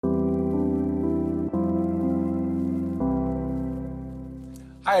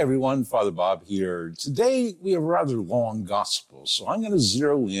Hi, everyone. Father Bob here. Today, we have a rather long gospel, so I'm going to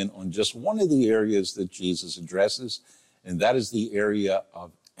zero in on just one of the areas that Jesus addresses, and that is the area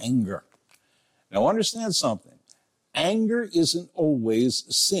of anger. Now, understand something. Anger isn't always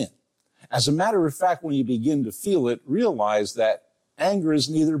sin. As a matter of fact, when you begin to feel it, realize that anger is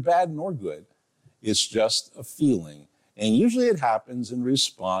neither bad nor good. It's just a feeling. And usually it happens in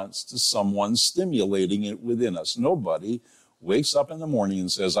response to someone stimulating it within us. Nobody wakes up in the morning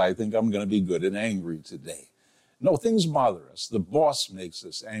and says, I think I'm going to be good and angry today. No, things bother us. The boss makes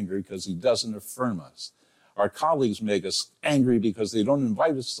us angry because he doesn't affirm us. Our colleagues make us angry because they don't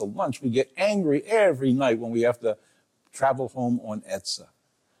invite us to lunch. We get angry every night when we have to travel home on Etza.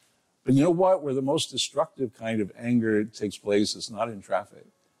 But you know what? Where the most destructive kind of anger takes place is not in traffic,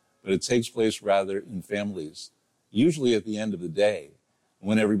 but it takes place rather in families, usually at the end of the day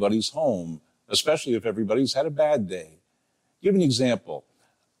when everybody's home, especially if everybody's had a bad day. Give an example.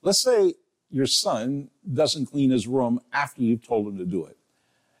 Let's say your son doesn't clean his room after you've told him to do it.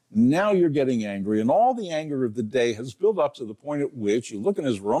 Now you're getting angry, and all the anger of the day has built up to the point at which you look in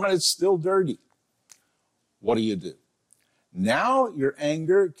his room and it's still dirty. What do? Now your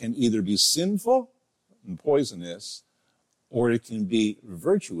anger can either be sinful and poisonous, or it can be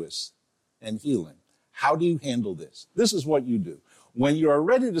virtuous and healing. How do you handle this? This is what you do. When you are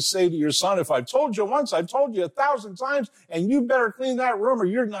ready to say to your son, if I've told you once, I've told you 1,000 times, and you better clean that room or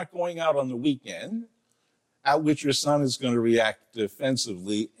you're not going out on the weekend, at which your son is going to react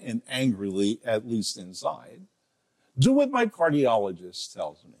defensively and angrily, at least inside. Do what my cardiologist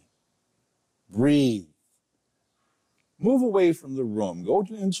tells me. Breathe. Move away from the room. Go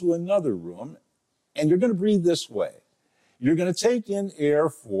into another room, and you're going to breathe this way. You're going to take in air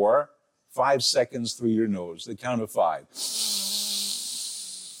for 5 seconds through your nose, the count of 5.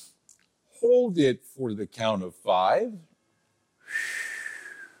 Hold it for the count of 5.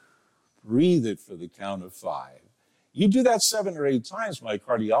 Breathe it for the count of 5. You do that 7 or 8 times, my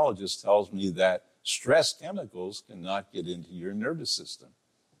cardiologist tells me that stress chemicals cannot get into your nervous system.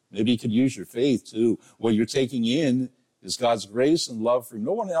 Maybe you could use your faith too. What you're taking in is God's grace and love for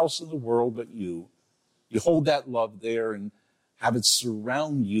no one else in the world but you. You hold that love there and have it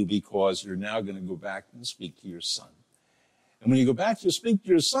surround you because you're now going to go back and speak to your son. And when you go back to speak to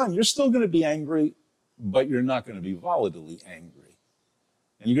your son, you're still going to be angry, but you're not going to be volatilely angry.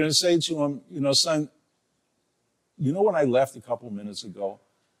 And you're going to say to him, son, when I left a couple minutes ago,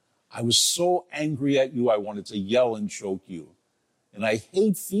 I was so angry at you, I wanted to yell and choke you. And I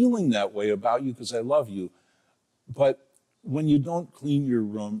hate feeling that way about you because I love you. But when you don't clean your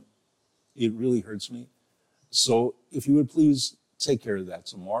room, it really hurts me. So if you would please take care of that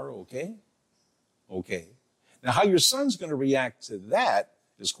tomorrow, okay? Okay. Now, how your son's going to react to that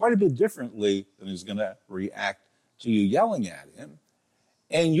is quite a bit differently than he's going to react to you yelling at him.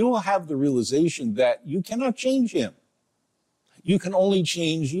 And you'll have the realization that you cannot change him. You can only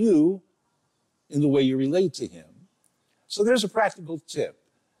change you in the way you relate to him. So there's a practical tip.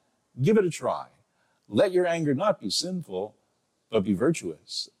 Give it a try. Let your anger not be sinful, but be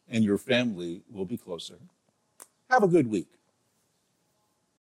virtuous, and your family will be closer. Have a good week.